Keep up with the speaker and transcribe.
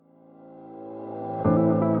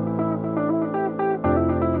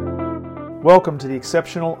Welcome to the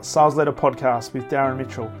Exceptional Sales Leader Podcast with Darren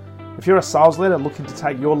Mitchell. If you're a sales leader looking to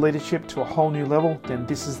take your leadership to a whole new level, then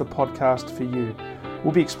this is the podcast for you.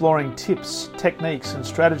 We'll be exploring tips, techniques, and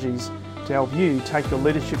strategies to help you take your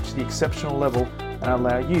leadership to the exceptional level and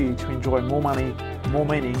allow you to enjoy more money, more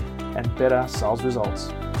meaning, and better sales results.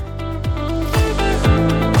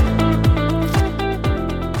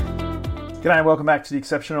 G'day and welcome back to the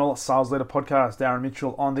Exceptional Sales Leader Podcast. Darren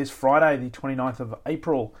Mitchell on this Friday, the 29th of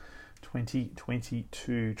April,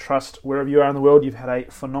 2022. Trust wherever you are in the world, you've had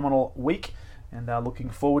a phenomenal week and are looking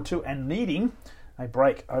forward to and needing a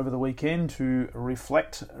break over the weekend to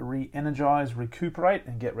reflect, re-energize, recuperate,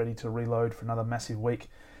 and get ready to reload for another massive week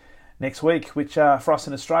next week, which for us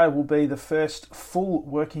in Australia will be the first full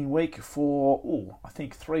working week for, I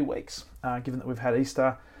think 3 weeks, given that we've had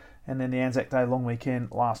Easter and then the Anzac Day long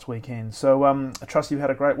weekend last weekend. So I trust you've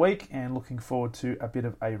had a great week and looking forward to a bit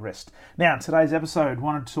of a rest. Now, today's episode, I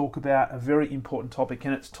wanted to talk about a very important topic,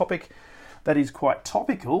 and it's a topic that is quite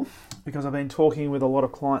topical because I've been talking with a lot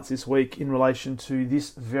of clients this week in relation to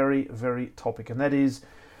this very, very topic, and that is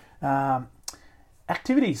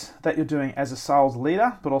activities that you're doing as a sales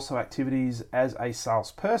leader, but also activities as a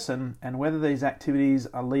salesperson, and whether these activities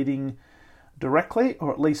are leading directly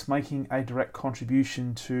or at least making a direct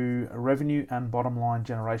contribution to revenue and bottom line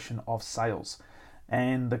generation of sales.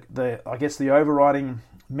 And I guess the overriding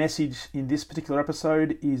message in this particular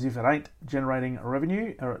episode is if it ain't generating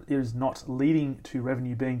revenue or it is not leading to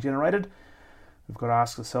revenue being generated, we've got to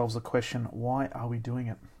ask ourselves the question, why are we doing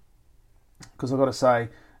it? Because I've got to say,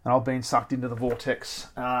 and I've been sucked into the vortex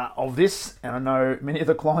of this, and I know many of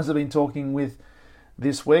the clients I've been talking with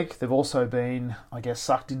this week, they've also been,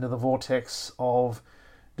 sucked into the vortex of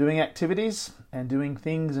doing activities and doing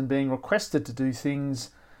things and being requested to do things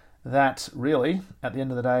that really, at the end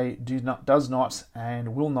of the day, does not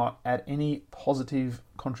and will not add any positive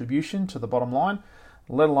contribution to the bottom line,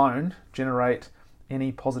 let alone generate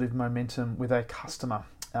any positive momentum with a customer.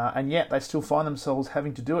 And yet they still find themselves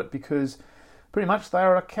having to do it because pretty much they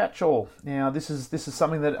are a catch-all. Now, this is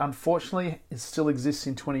something that unfortunately still exists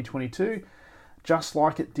in 2022. Just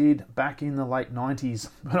like it did back in the late 90s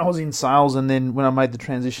when I was in sales, and then when I made the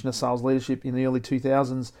transition to sales leadership in the early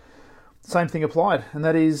 2000s, same thing applied. And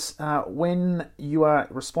that is when you are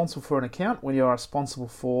responsible for an account, when you are responsible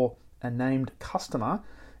for a named customer,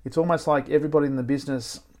 it's almost like everybody in the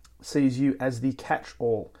business sees you as the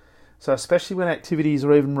catch-all. So especially when activities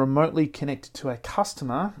are even remotely connected to a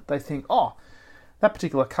customer, they think, that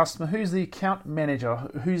particular customer, who's the account manager,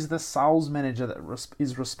 who's the sales manager that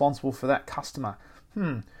is responsible for that customer?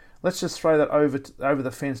 Let's just throw that over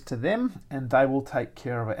the fence to them and they will take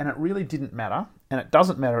care of it. And it really didn't matter, and it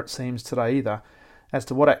doesn't matter, it seems, today either, as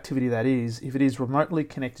to what activity that is. If it is remotely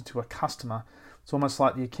connected to a customer, it's almost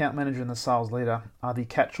like the account manager and the sales leader are the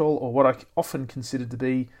catch-all, or what I often consider to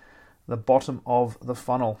be the bottom of the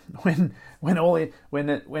funnel. When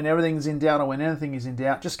everything's in doubt, or when anything is in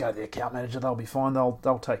doubt, just go to the account manager. They'll be fine.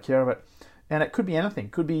 They'll take care of it. And it could be anything.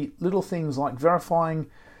 It could be little things like verifying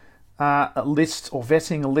a list or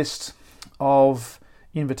vetting a list of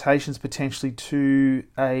invitations potentially to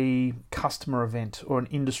a customer event or an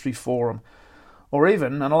industry forum, or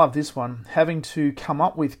even, and I love this one, having to come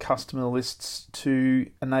up with customer lists to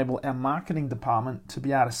enable our marketing department to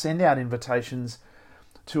be able to send out invitations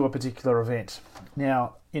to a particular event.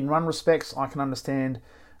 Now, in one respects, I can understand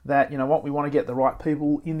that, we want to get the right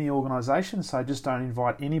people in the organisation, so just don't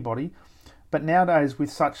invite anybody. But nowadays,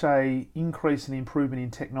 with such a increase in improvement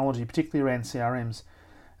in technology, particularly around CRMs,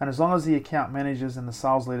 and as long as the account managers and the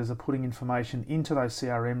sales leaders are putting information into those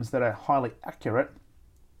CRMs that are highly accurate,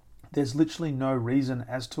 there's literally no reason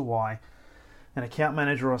as to why an account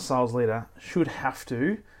manager or a sales leader should have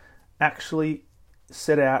to actually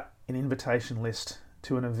set out an invitation list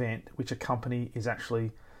to an event which a company is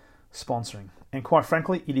actually sponsoring. And quite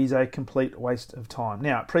frankly, it is a complete waste of time.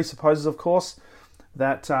 Now, it presupposes, of course,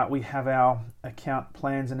 that we have our account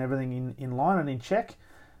plans and everything in line and in check,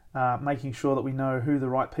 making sure that we know who the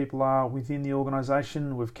right people are within the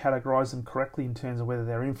organisation. We've categorised them correctly in terms of whether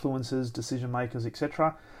they're influencers, decision makers,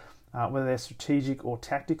 etc., whether they're strategic or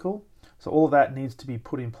tactical. So all of that needs to be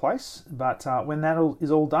put in place. But when that is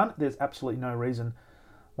all done, there's absolutely no reason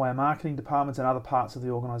why our marketing departments and other parts of the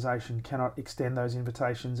organisation cannot extend those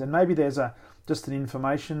invitations. And maybe there's just an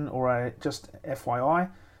information or just FYI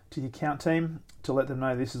to the account team to let them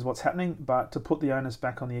know this is what's happening, but to put the onus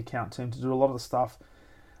back on the account team to do a lot of the stuff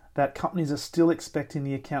that companies are still expecting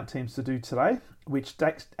the account teams to do today, which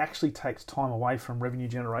actually takes time away from revenue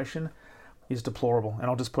generation, is deplorable. And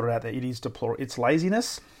I'll just put it out there, it is deplorable. It's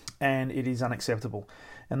laziness and it is unacceptable.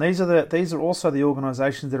 And these are also the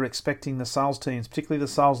organisations that are expecting the sales teams, particularly the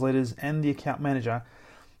sales leaders and the account manager,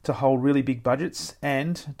 to hold really big budgets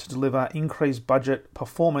and to deliver increased budget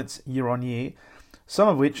performance year on year. Some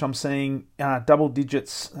of which I'm seeing double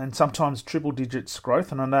digits and sometimes triple digits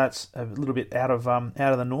growth. And I know it's a little bit out of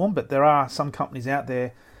the norm, but there are some companies out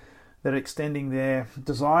there that are extending their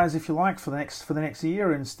desires, if you like, for the next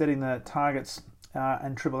year and setting the targets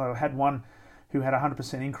and triple. I had one who had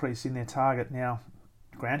 100% increase in their target. Now,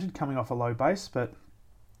 granted, coming off a low base, but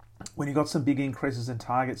when you've got some big increases in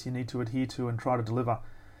targets, you need to adhere to and try to deliver.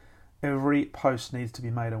 Every post needs to be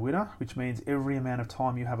made a winner, which means every amount of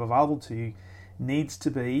time you have available to you needs to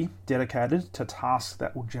be dedicated to tasks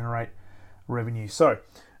that will generate revenue. So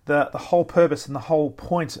the whole purpose and the whole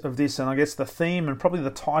point of this, and I guess the theme and probably the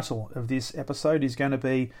title of this episode is going to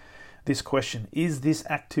be this question: is this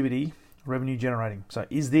activity revenue generating? So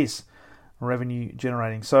is this revenue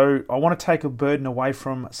generating? So I want to take a burden away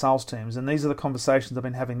from sales teams, and these are the conversations I've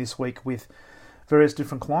been having this week with various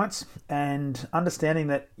different clients, and understanding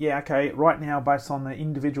that, right now, based on the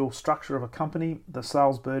individual structure of a company, the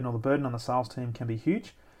sales burden or the burden on the sales team can be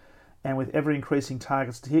huge. And with ever increasing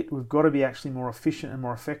targets to hit, we've got to be actually more efficient and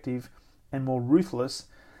more effective and more ruthless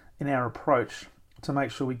in our approach to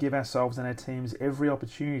make sure we give ourselves and our teams every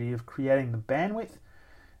opportunity of creating the bandwidth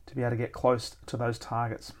to be able to get close to those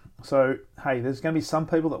targets. So, hey, there's going to be some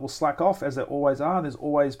people that will slack off, as there always are. There's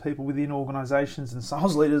always people within organisations, and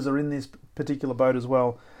sales leaders are in this particular boat as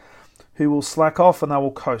well, who will slack off and they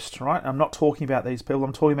will coast, right? I'm not talking about these people.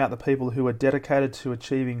 I'm talking about the people who are dedicated to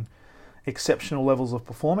achieving exceptional levels of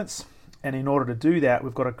performance. And in order to do that,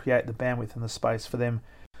 we've got to create the bandwidth and the space for them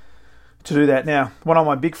to do that. Now, one of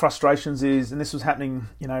my big frustrations is, and this was happening,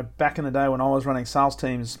 back in the day when I was running sales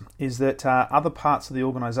teams, is that other parts of the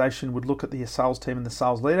organisation would look at the sales team and the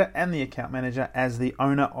sales leader and the account manager as the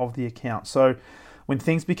owner of the account. So when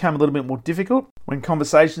things become a little bit more difficult, when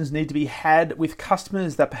conversations need to be had with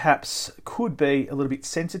customers that perhaps could be a little bit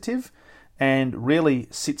sensitive and really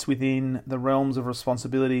sits within the realms of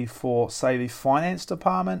responsibility for, say, the finance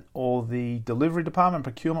department or the delivery department,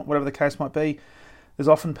 procurement, whatever the case might be, there's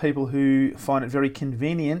often people who find it very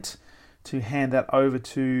convenient to hand that over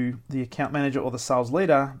to the account manager or the sales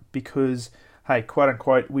leader because, hey, quote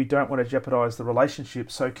unquote, we don't want to jeopardize the relationship,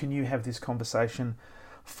 so can you have this conversation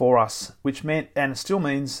for us? Which meant, and it still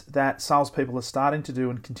means, that salespeople are starting to do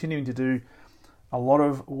and continuing to do a lot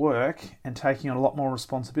of work and taking on a lot more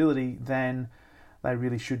responsibility than they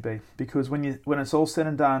really should be. Because when it's all said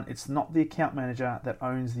and done, it's not the account manager that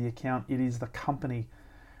owns the account, it is the company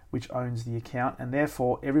which owns the account, and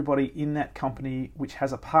therefore everybody in that company which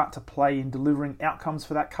has a part to play in delivering outcomes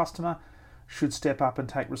for that customer should step up and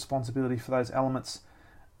take responsibility for those elements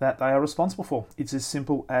that they are responsible for. It's as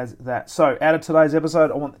simple as that. So out of today's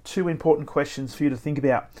episode, I want 2 important questions for you to think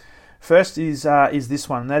about. First is this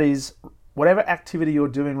one, and that is, whatever activity you're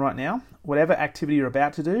doing right now, whatever activity you're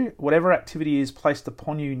about to do, whatever activity is placed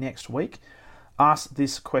upon you next week, ask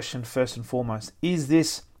this question first and foremost. Is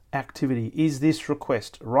this activity, is this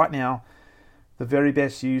request right now the very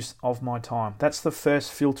best use of my time? That's the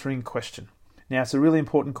first filtering question. Now, it's a really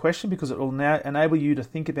important question because it will now enable you to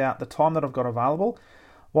think about the time that I've got available,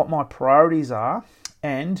 what my priorities are,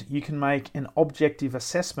 and you can make an objective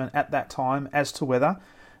assessment at that time as to whether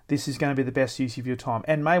this is going to be the best use of your time.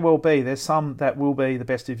 And may well be, there's some that will be the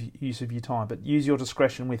best use of your time, but use your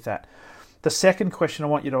discretion with that. The second question I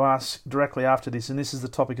want you to ask directly after this, and this is the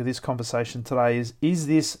topic of this conversation today, is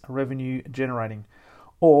this revenue generating?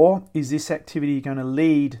 Or is this activity going to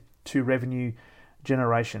lead to revenue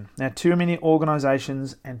generation? Now, too many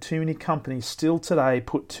organizations and too many companies still today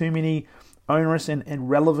put too many onerous and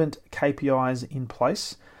relevant KPIs in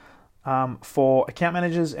place for account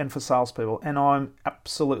managers and for salespeople, and I'm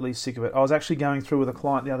absolutely sick of it. I was actually going through with a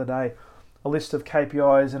client the other day a list of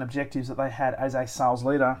KPIs and objectives that they had as a sales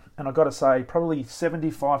leader, and I've got to say probably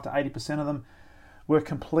 75 to 80% of them were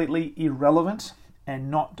completely irrelevant and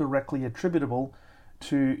not directly attributable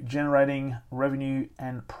to generating revenue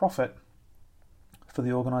and profit for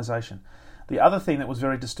the organization. The other thing that was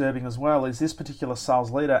very disturbing as well is this particular sales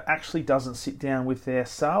leader actually doesn't sit down with their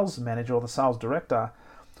sales manager or the sales director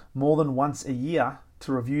more than once a year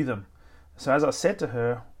to review them. So as I said to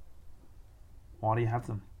her, why do you have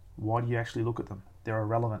them? Why do you actually look at them? They're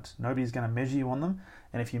irrelevant. Nobody's going to measure you on them.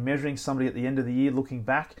 And if you're measuring somebody at the end of the year looking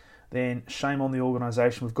back, then shame on the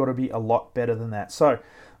organization. We've got to be a lot better than that. So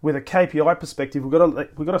with a KPI perspective, we've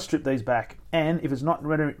got to strip these back. And if it's not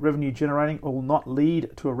revenue generating or will not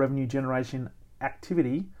lead to a revenue generation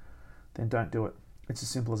activity, then don't do it. It's as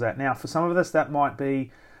simple as that. Now, for some of us, that might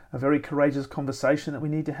be a very courageous conversation that we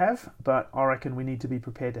need to have, but I reckon we need to be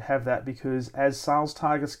prepared to have that, because as sales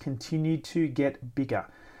targets continue to get bigger,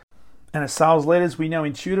 and as sales leaders, we know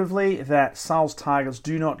intuitively that sales targets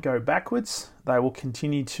do not go backwards, they will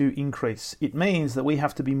continue to increase. It means that we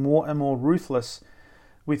have to be more and more ruthless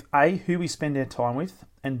with A, who we spend our time with,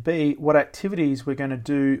 and B, what activities we're going to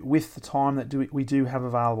do with the time that we do have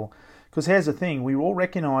available. Because here's the thing, we all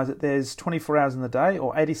recognise that there's 24 hours in the day,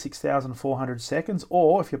 or 86,400 seconds,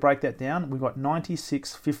 or if you break that down, we've got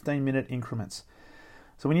 96 15-minute increments.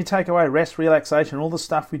 So when you take away rest, relaxation, all the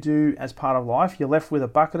stuff we do as part of life, you're left with a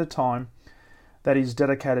bucket of time that is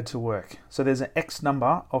dedicated to work. So there's an X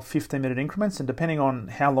number of 15-minute increments, and depending on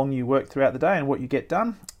how long you work throughout the day and what you get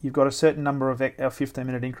done, you've got a certain number of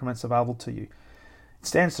 15-minute increments available to you. It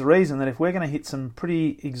stands to reason that if we're going to hit some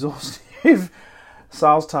pretty exhaustive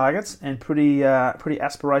sales targets and pretty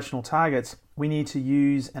aspirational targets, we need to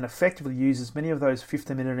use and effectively use as many of those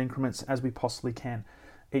 15-minute increments as we possibly can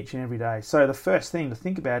each and every day. So the first thing to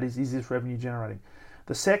think about is this revenue generating?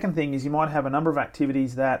 The second thing is you might have a number of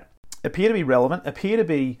activities that appear to be relevant, appear to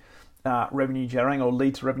be revenue generating or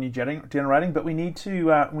lead to revenue generating, but we need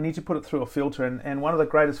to put it through a filter. And one of the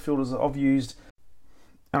greatest filters that I've used,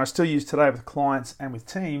 and I still use today with clients and with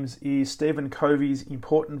teams, is Stephen Covey's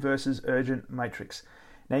important versus urgent matrix.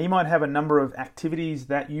 Now, you might have a number of activities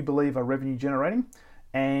that you believe are revenue generating,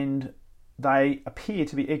 and they appear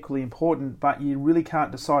to be equally important, but you really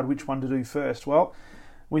can't decide which one to do first. Well,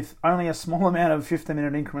 with only a small amount of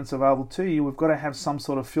 15-minute increments available to you, we've got to have some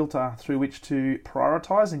sort of filter through which to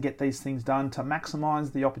prioritize and get these things done to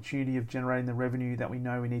maximize the opportunity of generating the revenue that we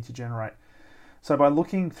know we need to generate. So by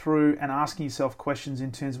looking through and asking yourself questions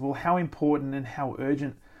in terms of, well, how important and how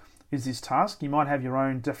urgent is this task? You might have your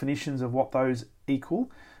own definitions of what those equal.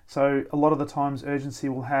 So a lot of the times urgency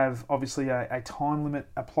will have obviously a time limit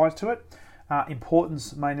applied to it.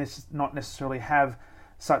 Importance may not necessarily have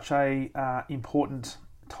such a important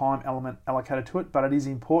time element allocated to it, but it is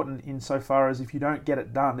important insofar as if you don't get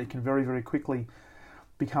it done, it can very, very quickly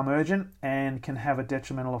become urgent and can have a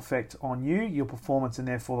detrimental effect on you, your performance, and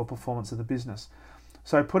therefore the performance of the business.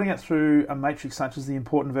 So putting it through a matrix such as the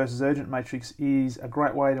important versus urgent matrix is a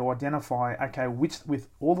great way to identify, okay, with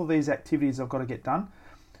all of these activities I've got to get done,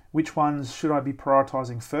 which ones should I be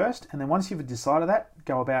prioritizing first? And then once you've decided that,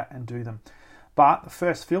 go about and do them. But the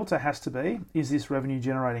first filter has to be, is this revenue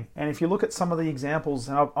generating? And if you look at some of the examples,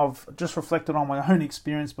 and I've just reflected on my own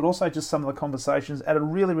experience, but also just some of the conversations at a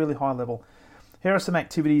really, really high level. Here are some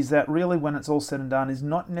activities that really, when it's all said and done, is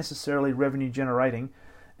not necessarily revenue generating,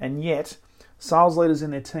 and yet sales leaders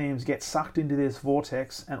in their teams get sucked into this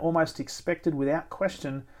vortex and almost expected without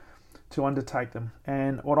question to undertake them.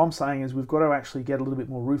 And what I'm saying is we've got to actually get a little bit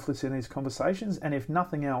more ruthless in these conversations, and if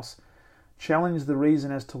nothing else, challenge the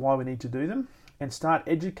reason as to why we need to do them, and start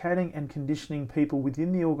educating and conditioning people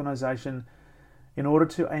within the organization in order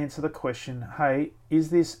to answer the question, hey, is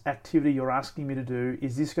this activity you're asking me to do,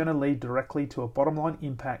 is this going to lead directly to a bottom line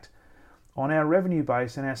impact on our revenue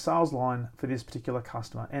base and our sales line for this particular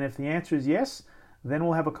customer? And if the answer is yes, then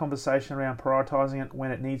we'll have a conversation around prioritizing it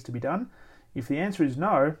when it needs to be done. If the answer is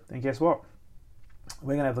no, then guess what?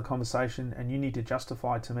 We're going to have the conversation and you need to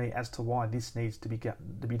justify to me as to why this needs to be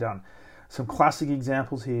done. Some classic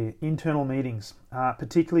examples here, internal meetings,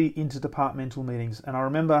 particularly interdepartmental meetings. And I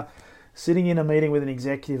remember sitting in a meeting with an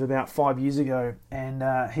executive about 5 years ago,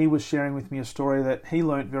 and he was sharing with me a story that he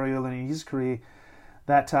learnt very early in his career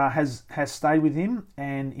that has stayed with him.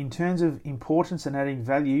 And in terms of importance and adding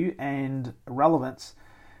value and relevance,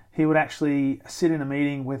 he would actually sit in a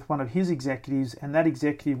meeting with one of his executives, and that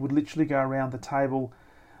executive would literally go around the table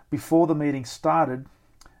before the meeting started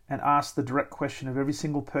and ask the direct question of every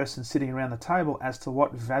single person sitting around the table as to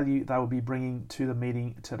what value they would be bringing to the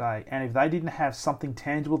meeting today. And if they didn't have something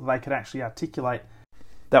tangible that they could actually articulate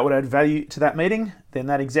that would add value to that meeting, then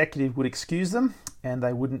that executive would excuse them and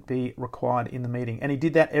they wouldn't be required in the meeting. And he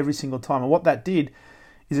did that every single time. And what that did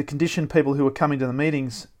is it conditioned people who were coming to the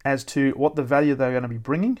meetings as to what the value they were going to be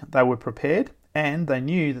bringing. They were prepared and they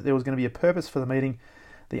knew that there was going to be a purpose for the meeting.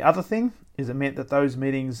 The other thing is it meant that those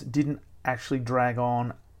meetings didn't actually drag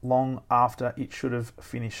on long after it should have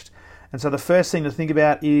finished. And so the first thing to think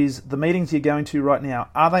about is the meetings you're going to right now,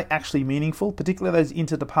 are they actually meaningful? Particularly those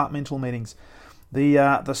interdepartmental meetings,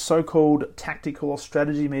 the so-called tactical or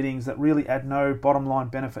strategy meetings that really add no bottom line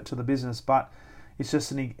benefit to the business, but it's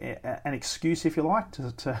just an excuse, if you like,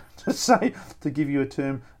 to give you a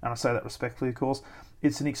term, and I say that respectfully, of course.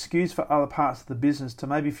 It's an excuse for other parts of the business to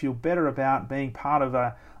maybe feel better about being part of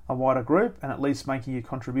a wider group and at least making a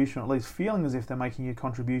contribution, at least feeling as if they're making a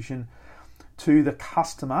contribution to the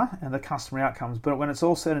customer and the customer outcomes. But when it's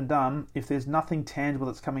all said and done, if there's nothing tangible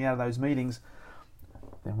that's coming out of those meetings,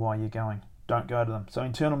 then why are you going? Don't go to them. So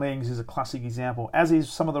internal meetings is a classic example, as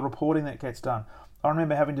is some of the reporting that gets done. I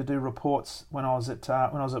remember having to do reports when I was at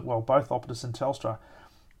both Optus and Telstra,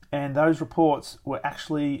 and those reports were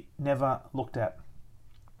actually never looked at.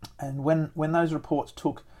 And when those reports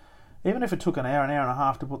took, even if it took an hour and a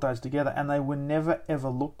half to put those together, and they were never ever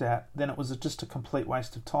looked at, then it was just a complete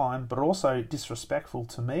waste of time, but also disrespectful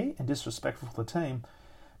to me and disrespectful to the team,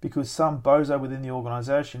 because some bozo within the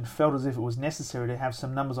organisation felt as if it was necessary to have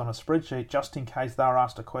some numbers on a spreadsheet just in case they were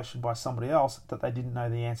asked a question by somebody else that they didn't know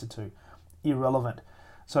the answer to. Irrelevant.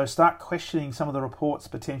 So start questioning some of the reports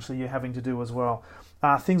potentially you're having to do as well.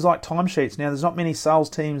 Things like timesheets. Now, there's not many sales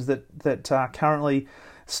teams that currently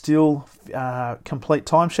still complete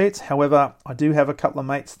timesheets. However, I do have a couple of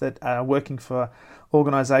mates that are working for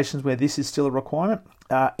organisations where this is still a requirement.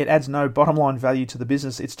 It adds no bottom line value to the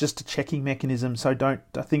business. It's just a checking mechanism, so don't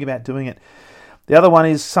think about doing it. The other one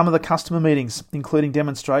is some of the customer meetings, including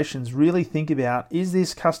demonstrations. Really think about, is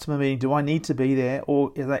this customer meeting, do I need to be there,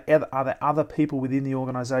 or are there other people within the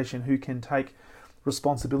organisation who can take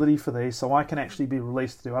responsibility for these so I can actually be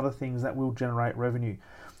released to do other things that will generate revenue?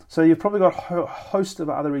 So you've probably got a host of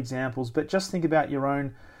other examples, but just think about your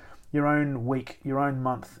own week, your own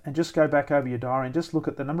month, and just go back over your diary and just look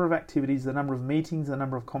at the number of activities, the number of meetings, the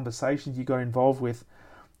number of conversations you got involved with,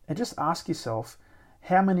 and just ask yourself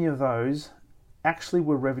how many of those actually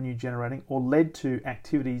were revenue generating or led to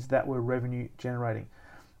activities that were revenue generating.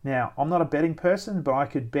 Now, I'm not a betting person, but I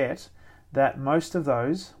could bet that most of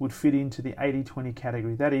those would fit into the 80-20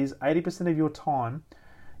 category. That is, 80% of your time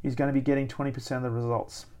is going to be getting 20% of the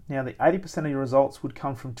results. Now, the 80% of your results would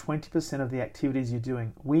come from 20% of the activities you're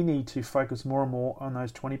doing. We need to focus more and more on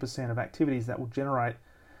those 20% of activities that will generate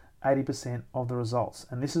 80% of the results.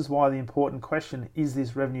 And this is why the important question, is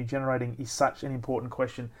this revenue generating, is such an important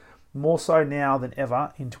question, more so now than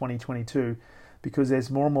ever in 2022, because there's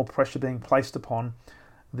more and more pressure being placed upon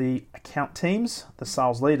the account teams, the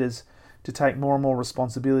sales leaders, to take more and more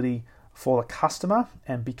responsibility for the customer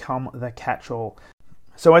and become the catch-all.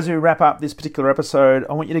 So as we wrap up this particular episode,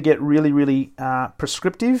 I want you to get really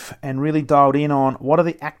prescriptive and really dialed in on what are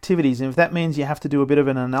the activities. And if that means you have to do a bit of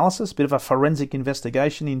an analysis, a bit of a forensic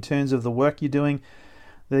investigation in terms of the work you're doing,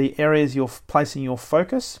 the areas you're placing your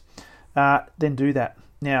focus, then do that.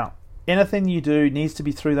 Now, anything you do needs to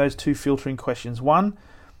be through those two filtering questions. One,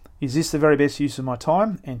 is this the very best use of my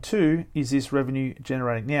time? And two, is this revenue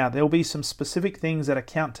generating? Now, there will be some specific things that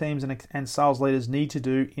account teams and sales leaders need to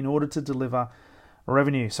do in order to deliver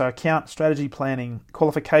revenue. So account strategy planning,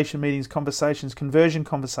 qualification meetings, conversations, conversion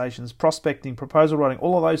conversations, prospecting, proposal writing,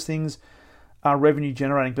 all of those things are revenue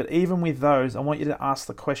generating. But even with those, I want you to ask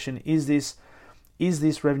the question, is this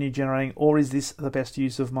revenue generating, or is this the best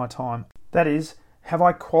use of my time? That is, have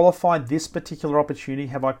I qualified this particular opportunity?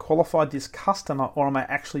 Have I qualified this customer, or am I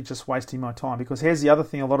actually just wasting my time? Because here's the other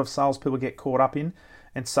thing a lot of salespeople get caught up in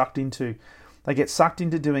and sucked into. They get sucked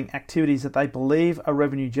into doing activities that they believe are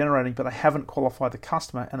revenue generating, but they haven't qualified the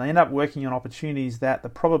customer, and they end up working on opportunities that the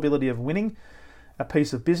probability of winning a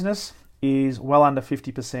piece of business is well under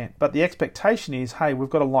 50%. But the expectation is, hey, we've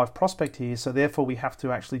got a live prospect here, so therefore we have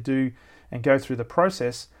to actually do and go through the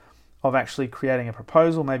process of actually creating a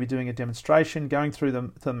proposal, maybe doing a demonstration, going through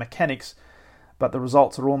the mechanics, but the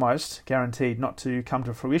results are almost guaranteed not to come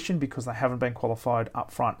to fruition because they haven't been qualified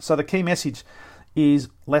up front. So the key message is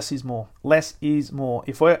less is more. Less is more.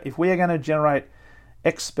 If we are going to generate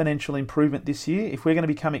exponential improvement this year, if we're going to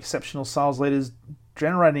become exceptional sales leaders,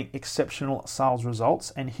 generating exceptional sales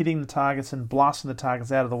results and hitting the targets and blasting the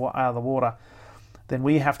targets out of the water, then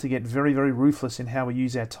we have to get very ruthless in how we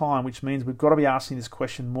use our time, which means we've got to be asking this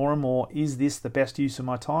question more and more, is this the best use of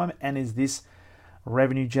my time, and is this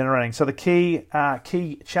revenue generating? So the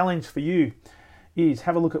key challenge for you is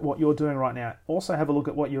have a look at what you're doing right now. Also have a look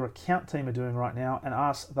at what your account team are doing right now and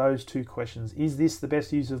ask those two questions. Is this the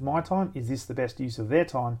best use of my time? Is this the best use of their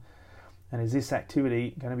time? And is this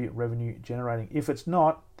activity going to be revenue generating? If it's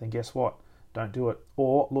not, then guess what? Don't do it.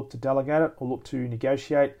 Or look to delegate it, or look to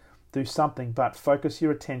negotiate, do something, but focus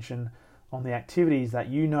your attention on the activities that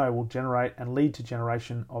you know will generate and lead to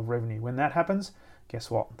generation of revenue. When that happens,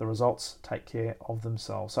 guess what? The results take care of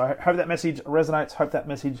themselves. So I hope that message resonates. Hope that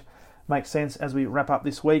message makes sense as we wrap up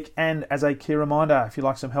this week. And as a key reminder, if you'd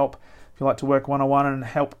like some help, if you'd like to work one-on-one and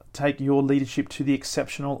help take your leadership to the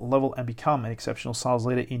exceptional level and become an exceptional sales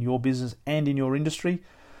leader in your business and in your industry,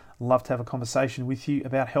 I'd love to have a conversation with you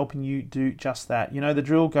about helping you do just that. You know the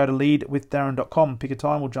drill. Go to leadwithdarren.com, pick a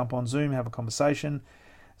time, we'll jump on Zoom, have a conversation,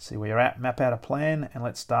 see where you're at, map out a plan, and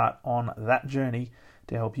let's start on that journey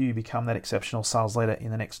to help you become that exceptional sales leader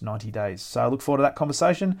in the next 90 days. So I look forward to that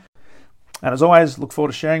conversation. And as always, look forward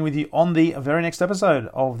to sharing with you on the very next episode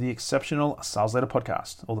of the Exceptional Sales Leader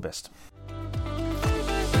Podcast. All the best.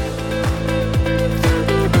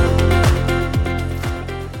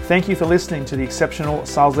 Thank you for listening to the Exceptional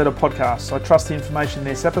Sales Leader Podcast. I trust the information in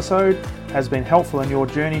this episode has been helpful in your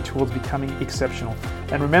journey towards becoming exceptional.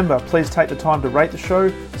 And remember, please take the time to rate the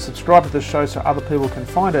show, subscribe to the show so other people can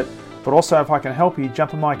find it. But also, if I can help you,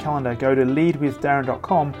 jump on my calendar, go to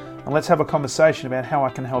leadwithdarren.com, and let's have a conversation about how I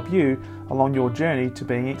can help you along your journey to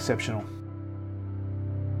being exceptional.